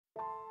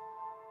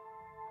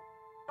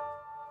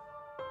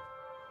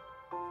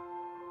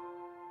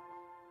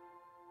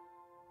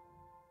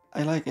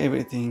I like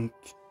everything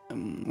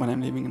when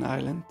I'm living in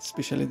Ireland,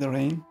 especially the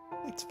rain.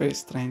 It's very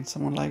strange.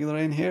 Someone like the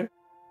rain here.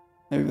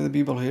 Maybe the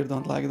people here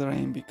don't like the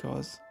rain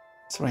because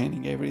it's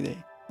raining every day.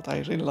 But I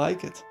really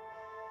like it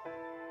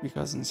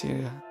because in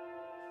Syria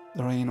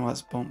the rain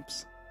was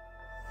bombs.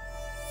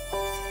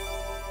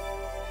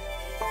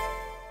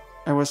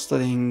 I was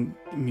studying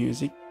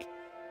music.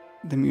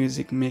 The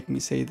music make me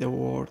say the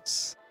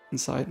words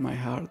inside my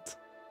heart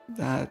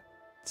that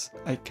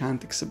I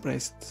can't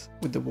express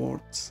with the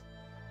words.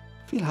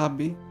 Feel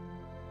happy,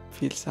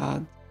 feel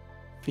sad,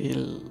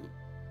 feel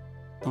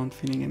don't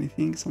feeling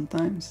anything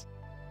sometimes.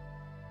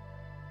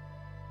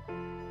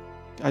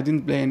 I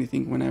didn't play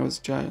anything when I was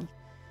a child,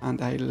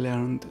 and I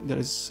learned there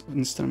is an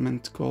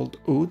instrument called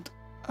oud,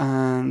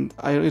 and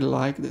I really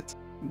liked it.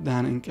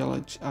 Then in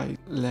college I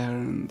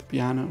learned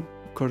piano,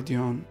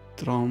 accordion,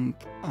 drum,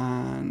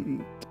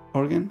 and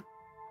organ.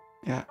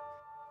 Yeah.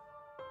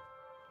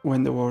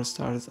 When the war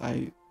started,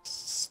 I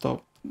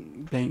stopped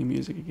playing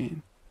music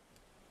again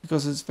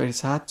because it's very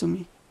sad to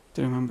me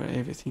to remember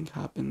everything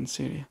happened in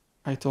Syria.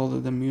 I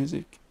told the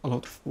music a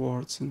lot of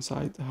words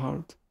inside the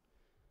heart.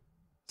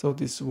 So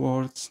these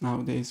words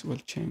nowadays will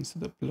change to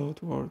the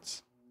blood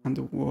words and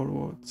the war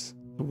words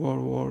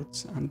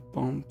and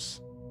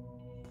bombs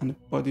and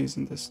bodies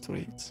in the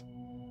streets.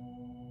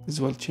 This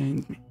will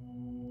change me,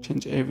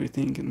 change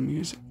everything in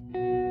music.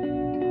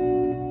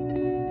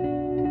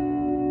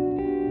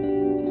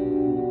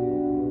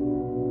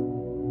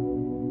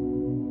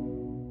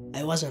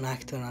 I was an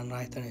actor and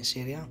writer in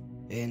Syria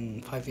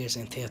in 5 years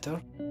in theater.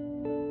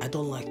 I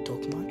don't like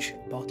talk much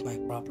about my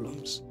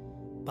problems,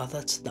 but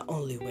that's the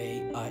only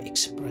way I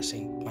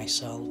expressing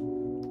myself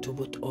to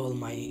put all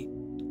my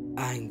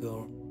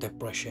anger,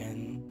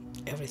 depression,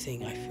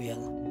 everything I feel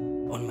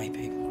on my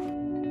paper.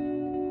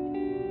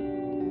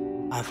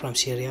 I'm from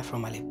Syria,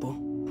 from Aleppo.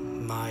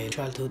 My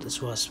childhood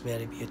was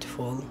very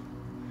beautiful,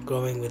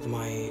 growing with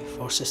my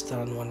four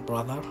sisters and one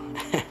brother.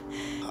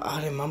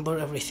 I remember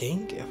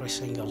everything, every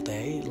single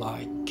day,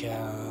 like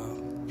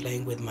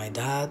playing with my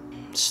dad,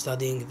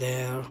 studying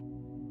there,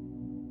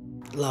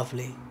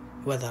 lovely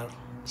weather,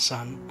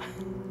 sun,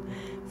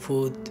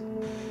 food,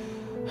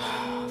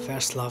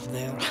 first love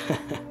there,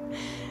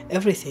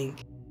 everything.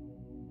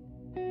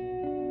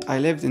 I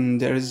lived in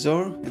Deir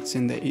ez-Zor. It's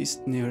in the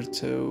east near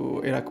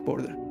to Iraq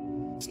border.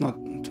 It's not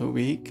too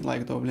big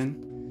like Dublin,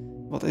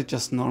 but it's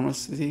just normal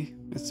city.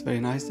 It's very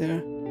nice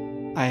there.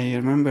 I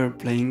remember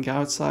playing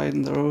outside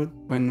on the road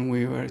when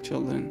we were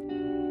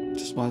children. It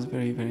just was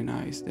very, very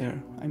nice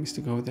there. I used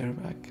to go there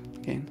back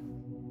again.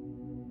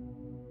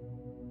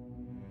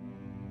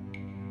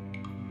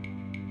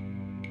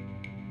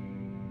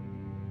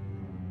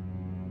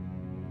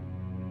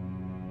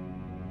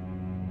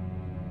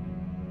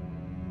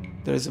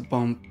 There is a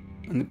bomb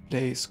in a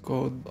place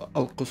called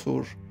Al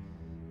Qusur.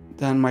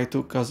 Then my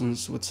two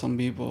cousins with some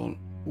people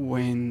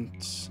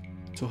went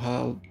to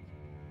help.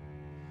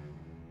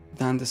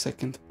 Then the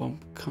second bomb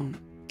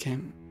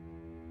came.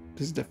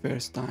 This is the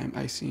first time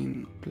I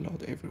seen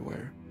blood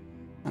everywhere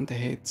and the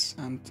heads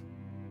and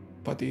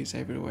bodies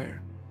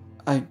everywhere.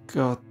 I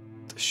got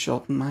a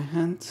shot in my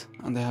hand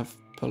and I have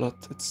bullet.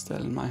 It's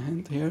still in my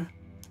hand here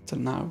till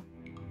now.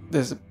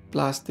 There's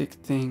plastic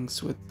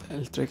things with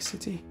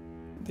electricity.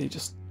 They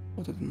just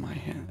put it in my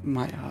hand,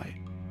 my eye.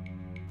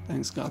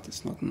 Thanks God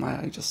it's not in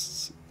my eye,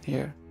 just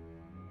here.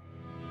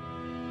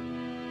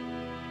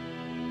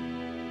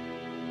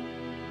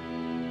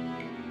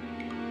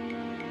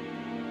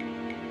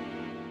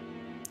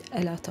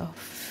 A lot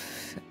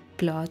of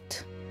blood.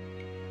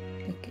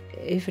 Like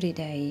every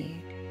day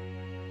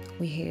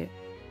we hear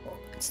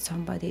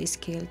somebody is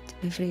killed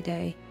every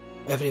day.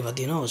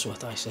 Everybody knows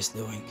what ISIS is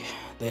doing.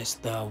 That's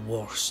the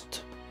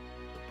worst.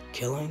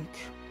 Killing,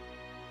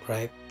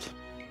 rape,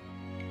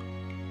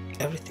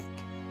 everything.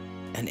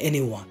 And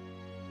anyone.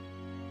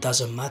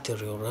 Doesn't matter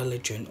your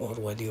religion or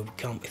what you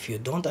become. If you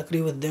don't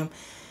agree with them,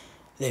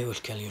 they will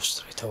kill you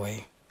straight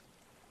away.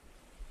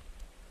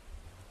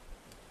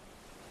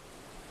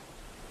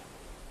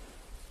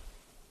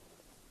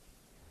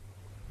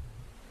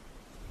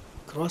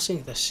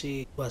 Crossing the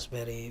sea was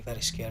very,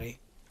 very scary.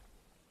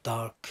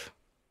 Dark,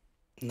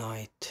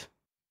 night.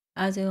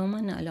 As a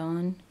woman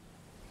alone,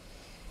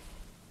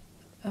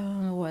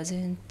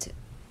 wasn't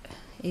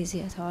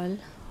easy at all,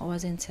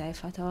 wasn't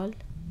safe at all.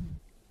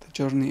 The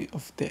journey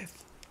of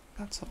death,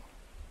 that's all.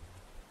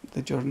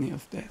 The journey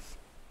of death.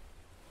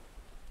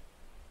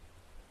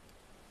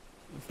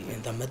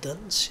 In the middle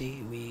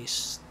sea, we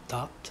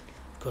stopped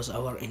because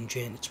our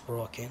engine is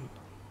broken.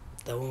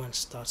 The woman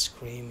starts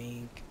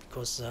screaming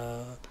because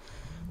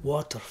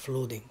water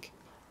flooding,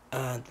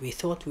 and we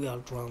thought we are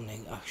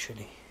drowning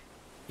actually.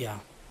 Yeah.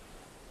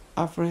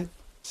 Afraid,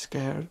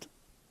 scared,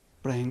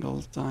 praying all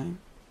the time.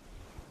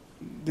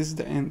 This is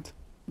the end.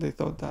 They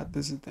thought that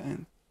this is the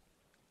end.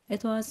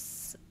 It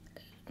was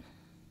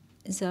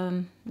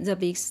the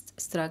biggest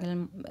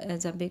struggle,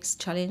 the biggest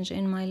challenge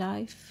in my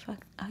life,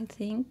 I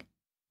think.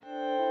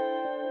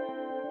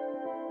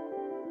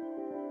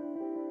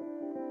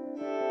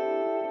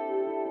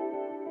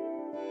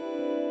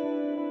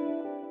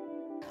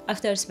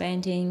 After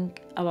spending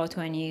about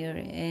 1 year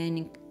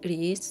in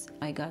Greece,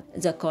 I got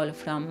the call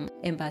from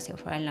Embassy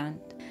of Ireland.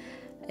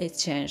 It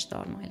changed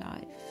all my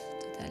life,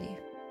 totally.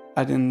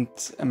 I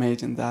didn't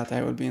imagine that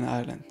I would be in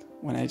Ireland.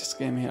 When I just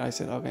came here, I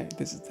said, okay,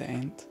 this is the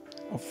end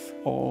of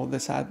all the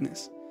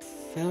sadness.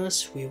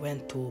 First, we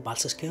went to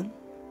Balsaskin,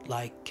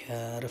 like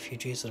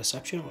refugees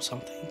reception or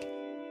something.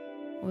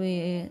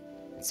 We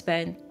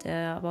spent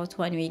about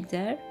 1 week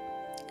there.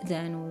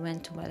 Then we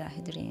went to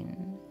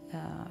Balahidrin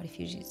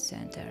refugee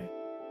center.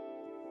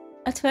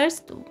 At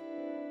first,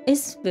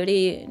 it's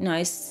very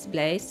nice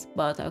place,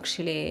 but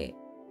actually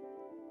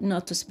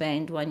not to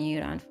spend 1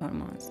 year and 4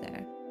 months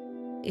there.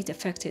 It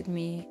affected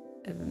me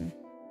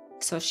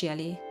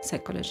socially,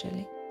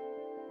 psychologically,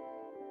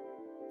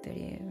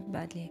 very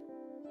badly.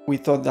 We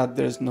thought that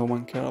there's no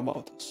one care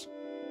about us,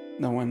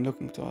 no one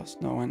looking to us,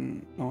 no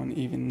one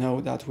even know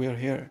that we're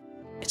here.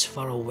 It's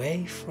far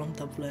away from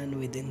Dublin.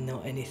 We didn't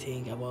know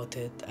anything about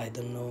it. I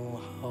don't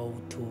know how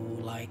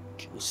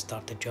to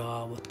start a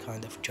job, what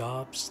kind of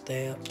jobs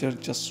there. There's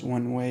just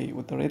one way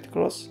with the Red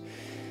Cross,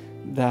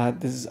 that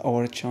this is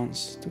our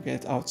chance to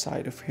get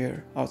outside of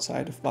here,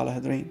 outside of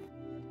Balahidrin.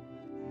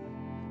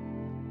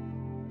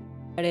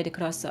 Red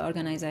Cross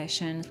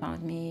organization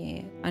found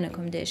me an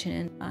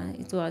accommodation and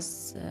it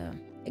was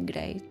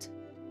great.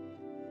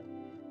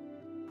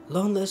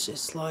 Loneliness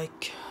is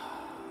like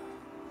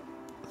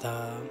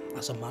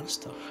as a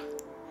monster.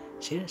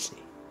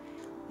 Seriously.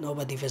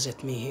 Nobody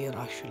visit me here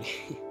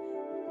actually.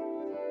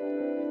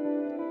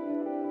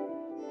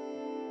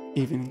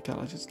 Even in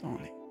college it's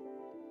lonely.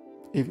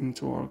 Even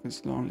to work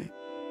is lonely.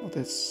 But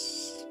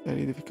it's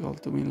very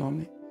difficult to be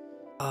lonely.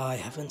 I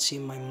haven't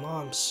seen my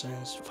mom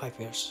since 5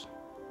 years.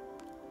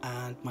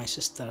 And my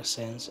sister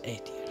since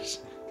 8 years.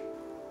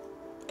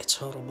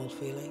 It's a horrible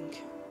feeling.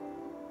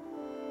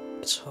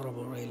 It's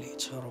horrible, really,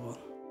 it's horrible.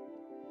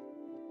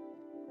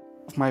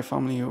 If my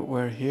family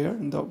were here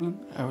in Dublin,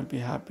 I would be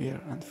happier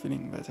and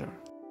feeling better.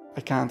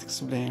 I can't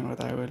explain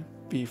what I will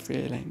be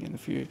feeling in the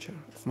future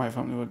if my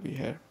family will be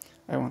here.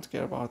 I won't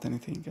care about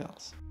anything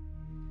else.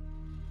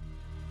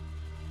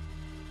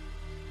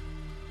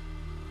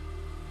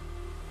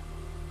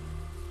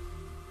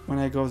 When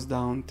I goes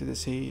down to the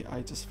sea,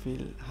 I just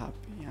feel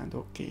happy and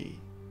okay.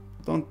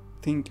 Don't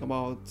think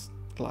about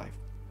life.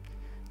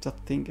 Just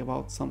think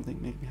about something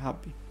make me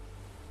happy.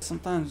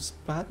 Sometimes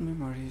bad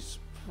memories,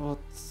 but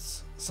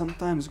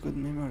sometimes good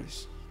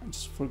memories. I'm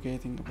just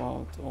forgetting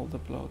about all the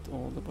blood,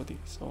 all the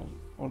bodies,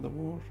 all the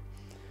war.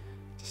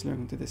 Just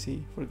looking to the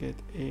sea, forget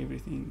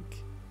everything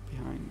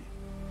behind me.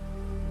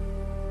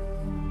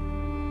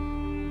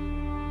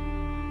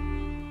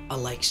 I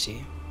like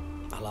sea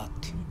a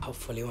lot.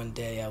 Hopefully one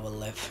day I will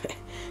live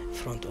in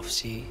front of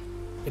sea.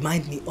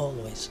 Remind me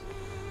always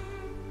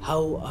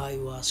how I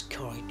was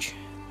courage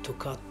to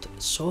cut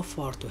so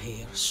far to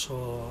here, so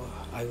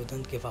I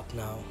wouldn't give up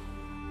now.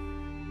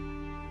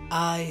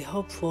 I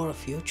hope for a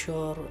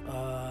future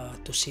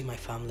to see my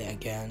family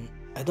again.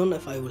 I don't know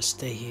if I will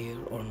stay here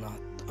or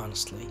not,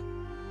 honestly.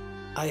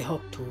 I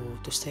hope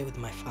to stay with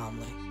my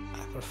family.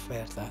 I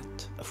prefer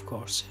that, of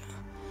course, yeah.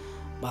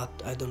 But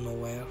I don't know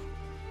where.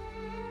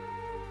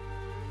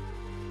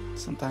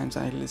 Sometimes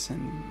I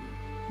listen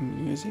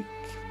music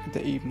in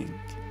the evening.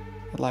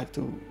 I like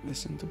to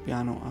listen to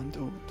piano and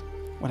oud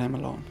when I'm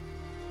alone.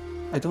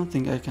 I don't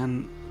think I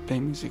can play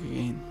music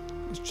again.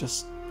 It's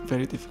just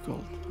very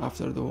difficult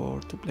after the war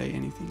to play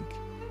anything.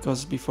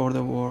 Because before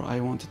the war I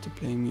wanted to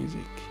play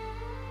music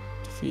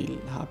to feel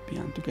happy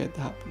and to get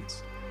the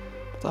happiness.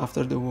 But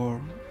after the war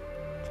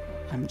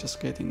I'm just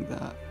getting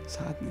the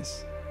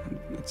sadness, and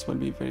it will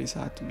be very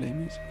sad to play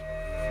music.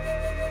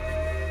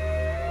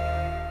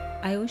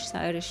 I wish the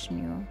Irish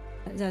knew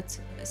that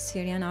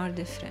Syrians are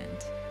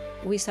different.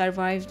 We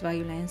survived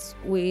violence.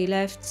 We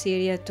left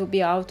Syria to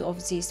be out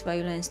of this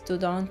violence, to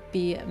don't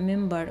be a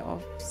member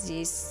of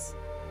this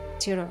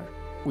terror.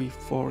 We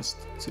forced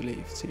to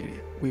leave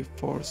Syria. We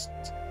forced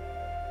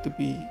to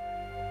be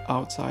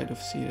outside of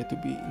Syria, to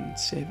be in a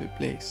safer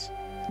place.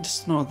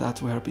 Just know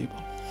that we are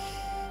people.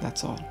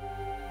 That's all.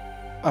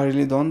 I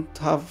really don't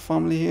have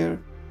family here,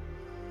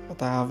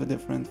 but I have a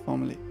different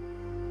family.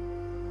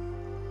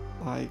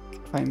 Like,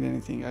 find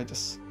anything, I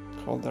just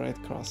call the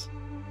Red Cross.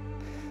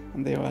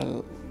 And they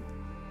will...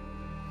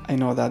 I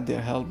know that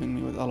they're helping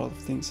me with a lot of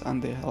things,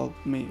 and they help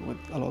me with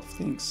a lot of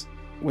things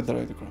with the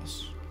Red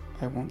Cross.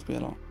 I won't be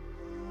alone.